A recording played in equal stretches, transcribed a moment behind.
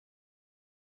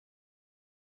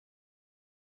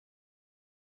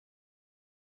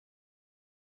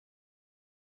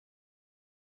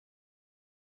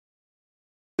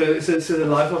So the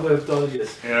life of a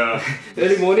herpetologist. Yeah.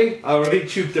 Early morning, I already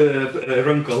chewed the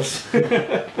wrinkles.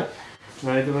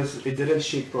 No, it didn't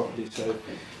shake properly, so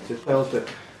the tail tip.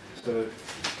 So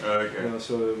Okay. you know,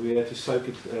 so we had to soak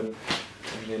it, and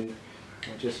then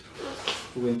I just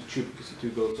went to chew because the two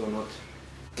girls are not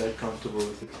that comfortable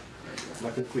with it.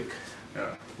 Like a quick.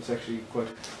 Yeah. It's actually quite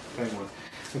a plain one.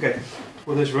 Okay,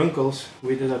 for those wrinkles,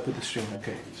 where did I put the string?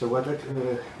 Okay, so what are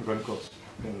wrinkles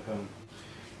in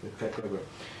the cat cobra?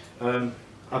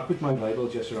 I put my label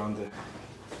just around the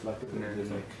neck.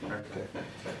 Okay.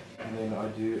 And then I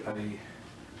do a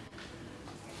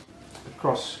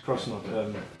cross knot.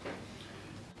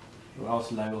 Or else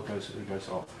the label goes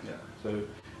off. Yeah. So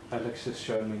Alex has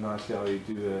shown me nicely how you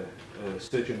do a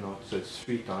sturgeon knot. So it's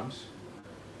 3 times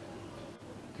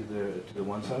to the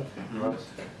one side, right,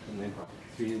 and then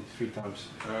three times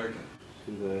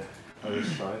to the other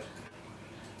side,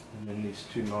 and then these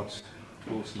 2 knots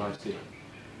pulls nicely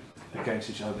against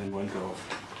each other and won't go off.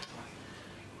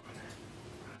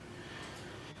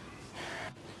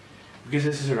 Because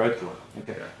this is a roadkill.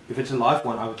 Okay. Yeah. If it's a live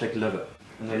one, I would take liver,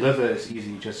 and the liver is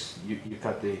easy. Just you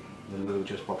cut the liver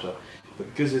just pops up. But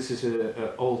because this is an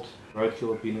old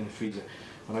roadkill been in the freezer,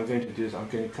 what I'm going to do is I'm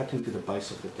going to cut into the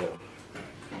base of the tail.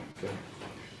 Okay.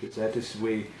 Because that is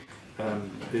where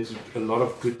there's a lot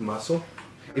of good muscle.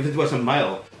 If it was a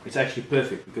male, it's actually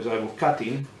perfect because I will cut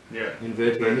in,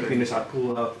 invert the hemipenes, I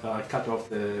pull out, I cut off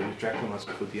the retractor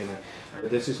muscle for DNA. But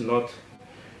this is not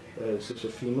such a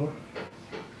female.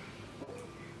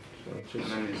 So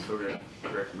And then you still get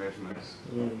correct measurements.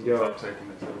 Yeah. Without taking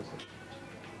the tools.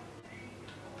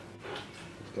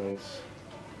 Guys,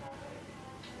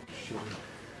 shoot.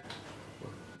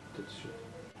 That's shit.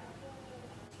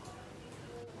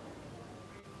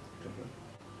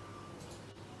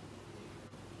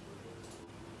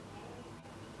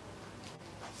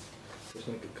 Just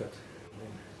make a cut.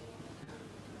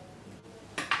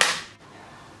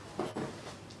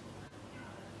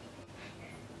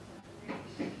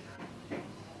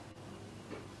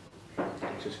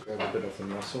 Just grab a bit of the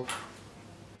muscle.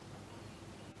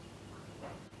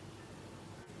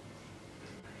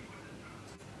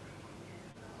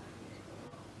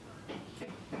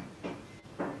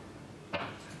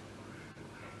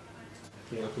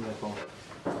 Yeah, open that one.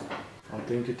 I'm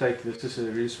going to take, this is a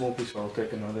really small piece, so I'll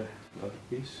take another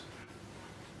piece.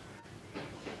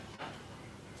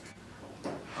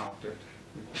 After it.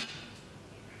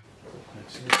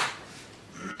 That's it.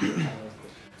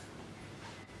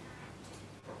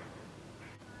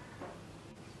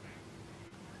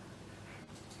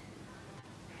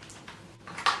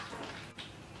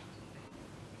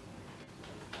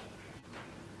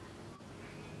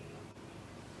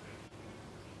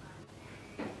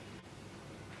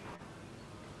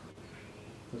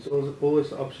 There's always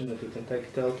the option that you can take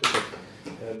a tail tip,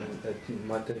 but it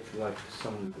might take like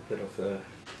some bit of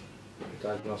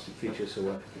diagnostic features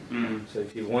away. So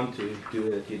if you want to do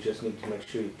it, you just need to make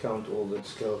sure you count all the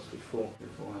scales before.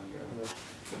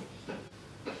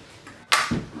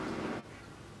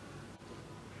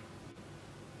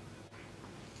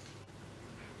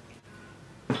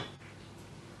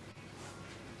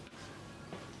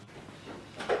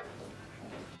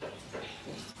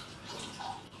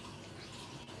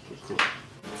 Cool.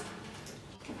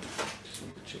 Just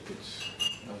need to check it's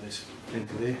there's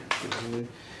plenty there.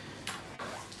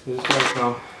 So this guy's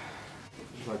now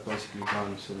like basically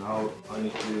done. So now I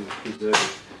need to preserve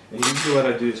it. And usually what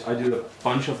I do is I do a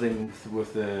bunch of them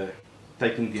with the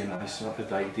taking DNA, so not the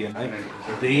DNA,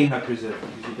 and then I preserve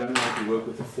it because you don't have to work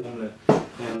with the formalin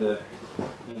and the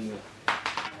DNA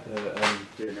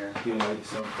at the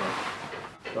same time.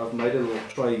 So I've made a little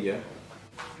tray here.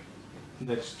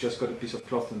 That's just got a piece of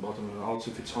cloth in the bottom, and also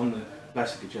if it's on the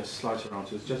plastic, it just slides around.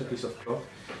 So it's just a piece of cloth,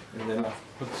 and then I've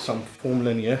put some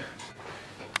formalin here.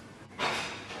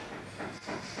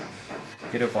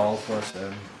 Get a valve first,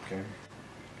 okay.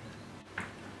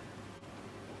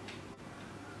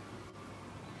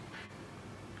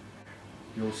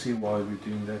 You'll see why we're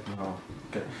doing that now.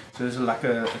 Okay, so there's like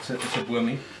it's a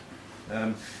wormy.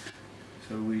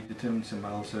 So we determine some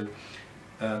male. So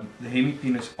the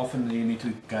hemipenes, often you need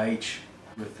to gauge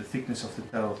with the thickness of the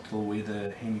tail till where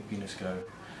the hemipenes go,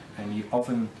 and you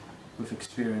often with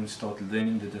experience start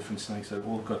learning the different snakes. They've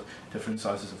all got different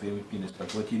sizes of hemipenes,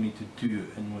 but what you need to do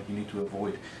and what you need to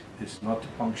avoid is not to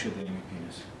puncture the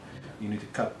hemipenes. You need to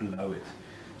cut below it.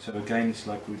 So again, it's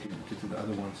like we did to the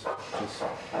other ones. Just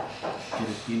get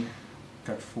it in,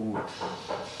 cut forward.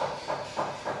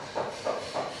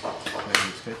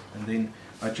 Okay, and then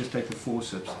I just take the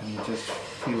forceps and you just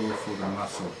feel for the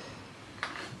muscle.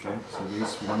 Okay, so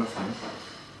there's one of them.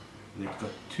 They've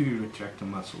got 2 retractor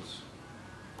muscles.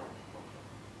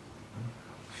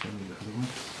 show me the other one.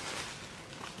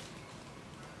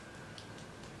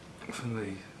 So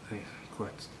they're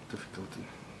quite difficult to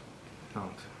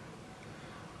count.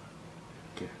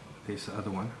 Okay, there's the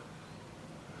other one.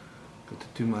 Got the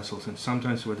two muscles, and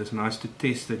sometimes what is nice to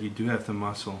test that you do have the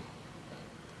muscle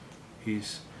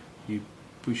is you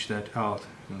push that out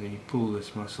and then you pull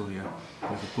this muscle here.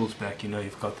 If it pulls back, you know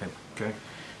you've got them. Okay.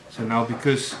 So now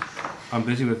because I'm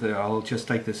busy with it, I'll just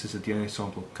take this as a DNA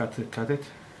sample. Cut it.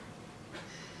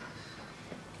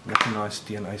 That's a nice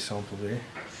DNA sample there.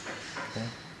 Okay.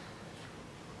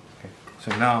 Okay.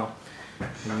 So now what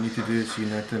you need to do is you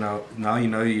know to now you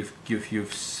know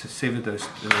you've severed those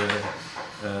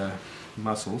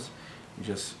muscles. You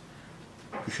just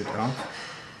push it out.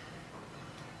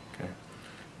 Okay.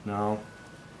 Now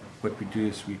what we do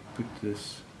is we put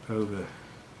this over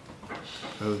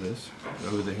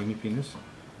the hemipenes.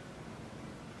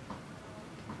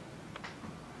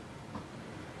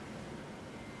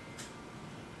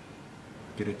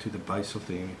 Get it to the base of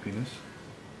the hemipenes.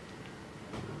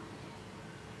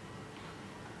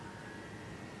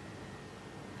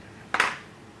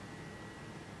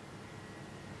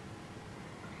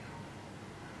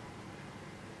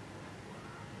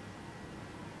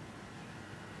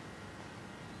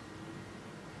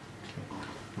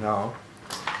 Now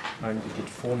I need to get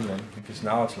formalin because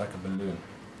now it's like a balloon.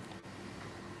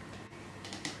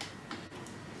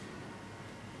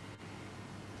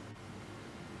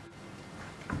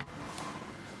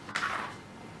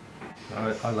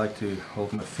 I like to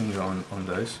hold my finger on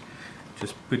those.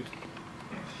 Just put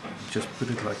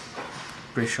it like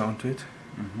pressure onto it.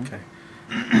 Mm-hmm. Okay.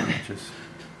 Just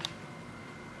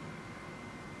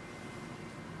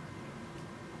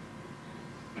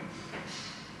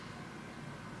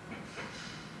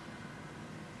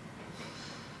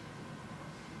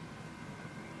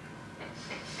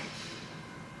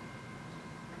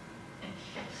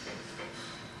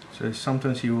so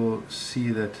sometimes you will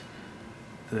see that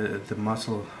the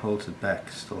muscle holds it back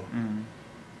still. Mm.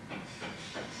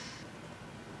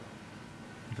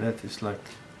 That is like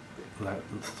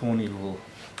thorny little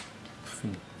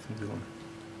thing on.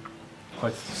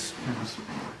 Quite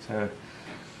so.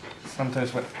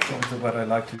 Sometimes what I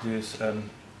like to do is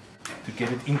to get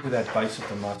it into that base of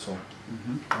the muscle.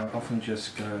 Mm-hmm. I often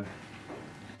just go.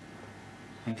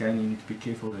 Again, you need to be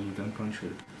careful that you don't puncture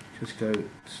it. Just go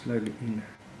slowly in.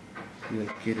 You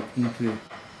get it into.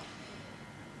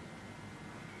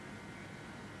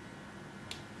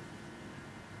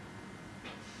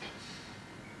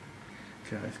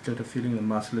 Okay, I've got a feeling the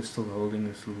muscle is still holding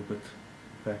this a little bit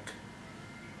back.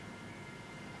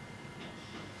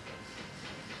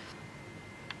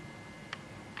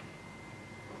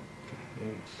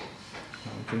 Okay,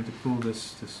 now I'm going to pull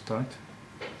this tight.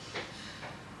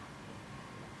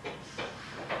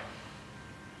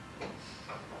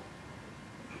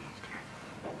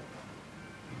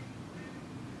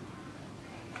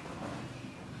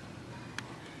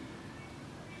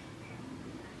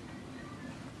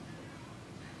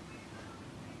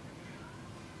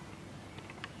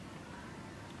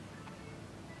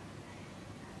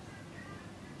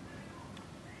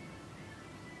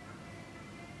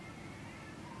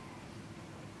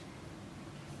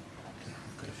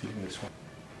 Feeling this one.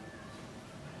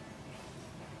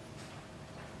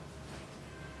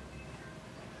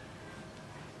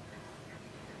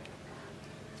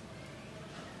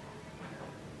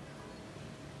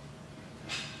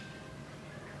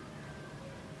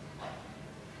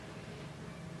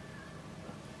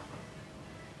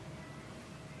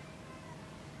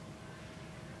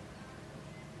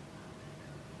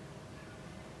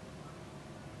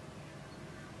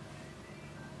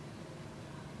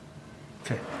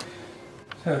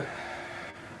 Okay,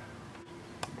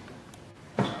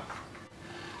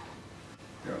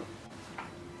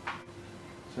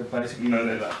 so basically, no,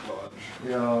 they're that large.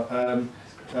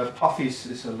 Yeah, puffies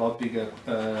is a lot bigger.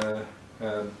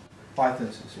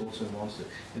 Pythons is also monster.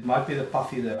 It might be the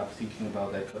puffy that I'm thinking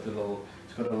about. It's got a little,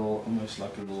 almost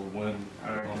like a little worm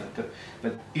on it.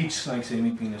 But each snake's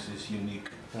hemipenes is unique.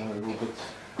 A little bit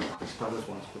discolored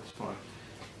ones, but it's fine.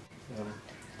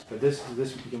 But this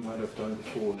you might have done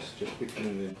before, is just picking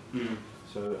them. Mm.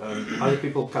 So other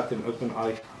people cut them open,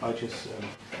 I just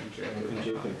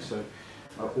inject them. So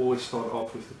I always start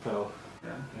off with the tail,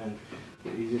 and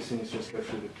the easiest thing is just go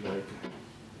through the cloaca.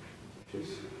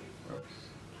 Just okay.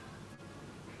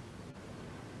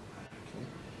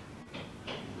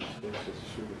 So just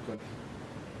through the cloaca.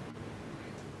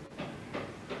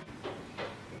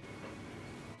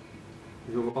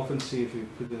 You'll often see if you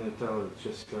put in a tail, it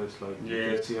just goes like,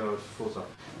 you see how it falls up.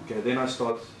 Okay, then I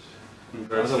start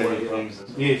the other way.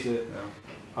 Yes,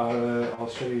 I'll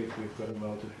show you if we've got a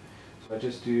melter. So I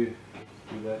just do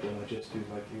that, and I just do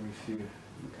like every few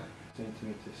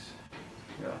centimeters.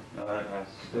 Yeah, no,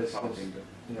 that's something that.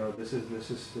 You know, this is the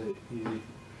easy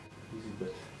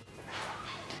bit.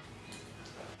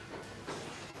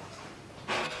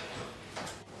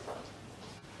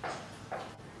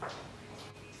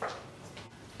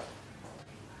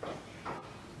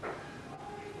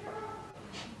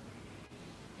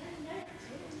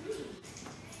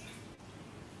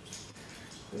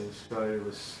 This guy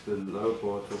was, the low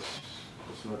part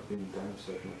was not being damaged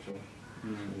that much.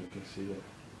 You can see that.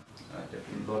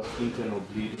 Definitely. A lot of internal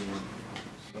bleeding and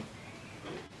stuff.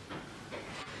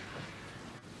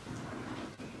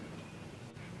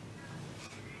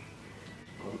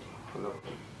 Hello.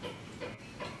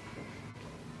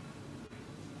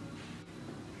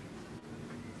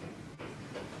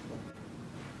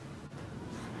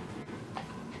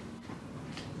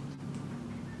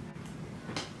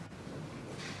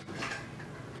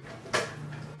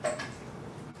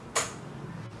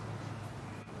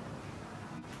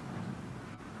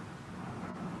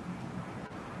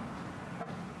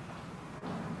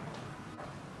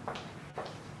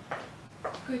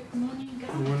 Good morning,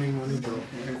 guys. Morning, bro.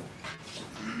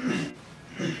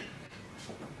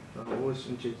 I always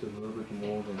inject a little bit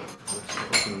more than what's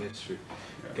often necessary.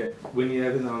 Okay, when you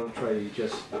have it on a tray, you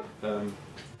just I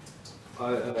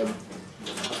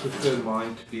prefer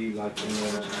mine to be like in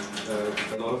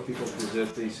a lot of people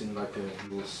preserve these in like a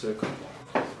little circle.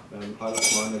 I like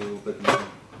mine a little bit more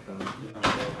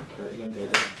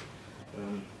elongated.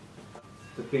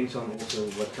 Depends on also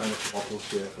what kind of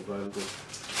bottles you have available.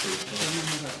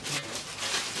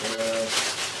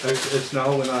 It's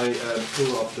now when I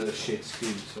pull off the shed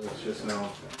skin, so it's just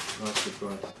now nicely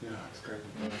bright. Yeah, it's great.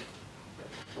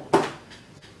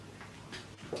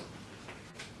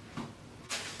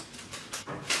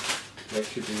 That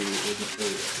should be, I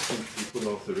think if you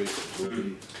pull off the rest, it will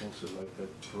be also like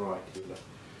that bright yellow.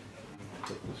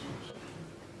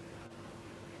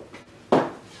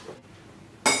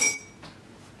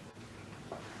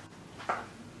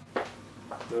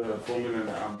 The formula in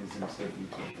the arm is definitely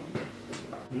too strong.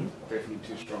 Definitely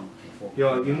too strong.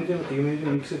 Yeah, you need to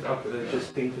mix it up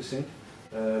just 10%.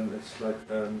 It's like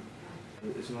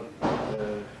it's not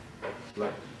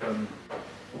like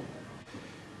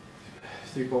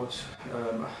 3 parts.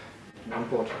 1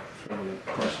 part from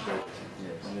concentrate,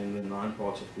 and then the 9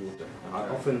 parts of water. I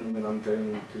often, when I'm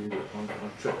going on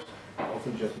trips, I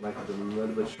often just make it a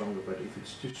little bit stronger. But if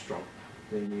it's too strong,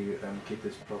 then you get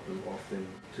this problem of them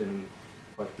turning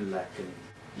quite black and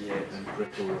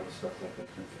brittle and stuff like that.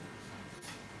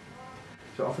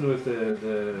 So often with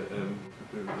the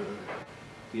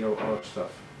arch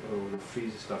stuff or the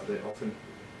freezer stuff, they often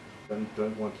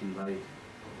don't want to lay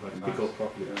like pickle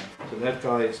properly. So that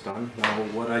guy is done. Now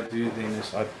what I do then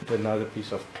is I put another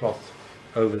piece of cloth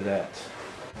over that,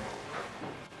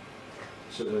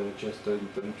 so that it just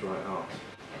don't dry out.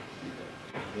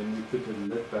 Then we put the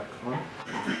lid back on.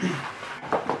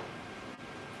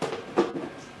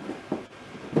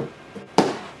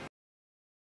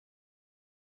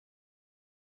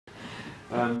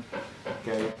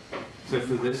 Okay, so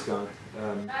for this guy,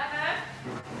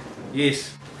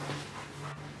 yes.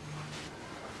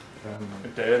 A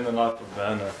day in the life of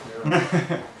Werner.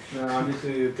 No, I need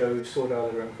to go sort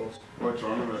out the wrinkles. What's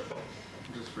wrong with it?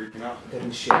 Just freaking out.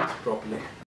 Didn't shed properly.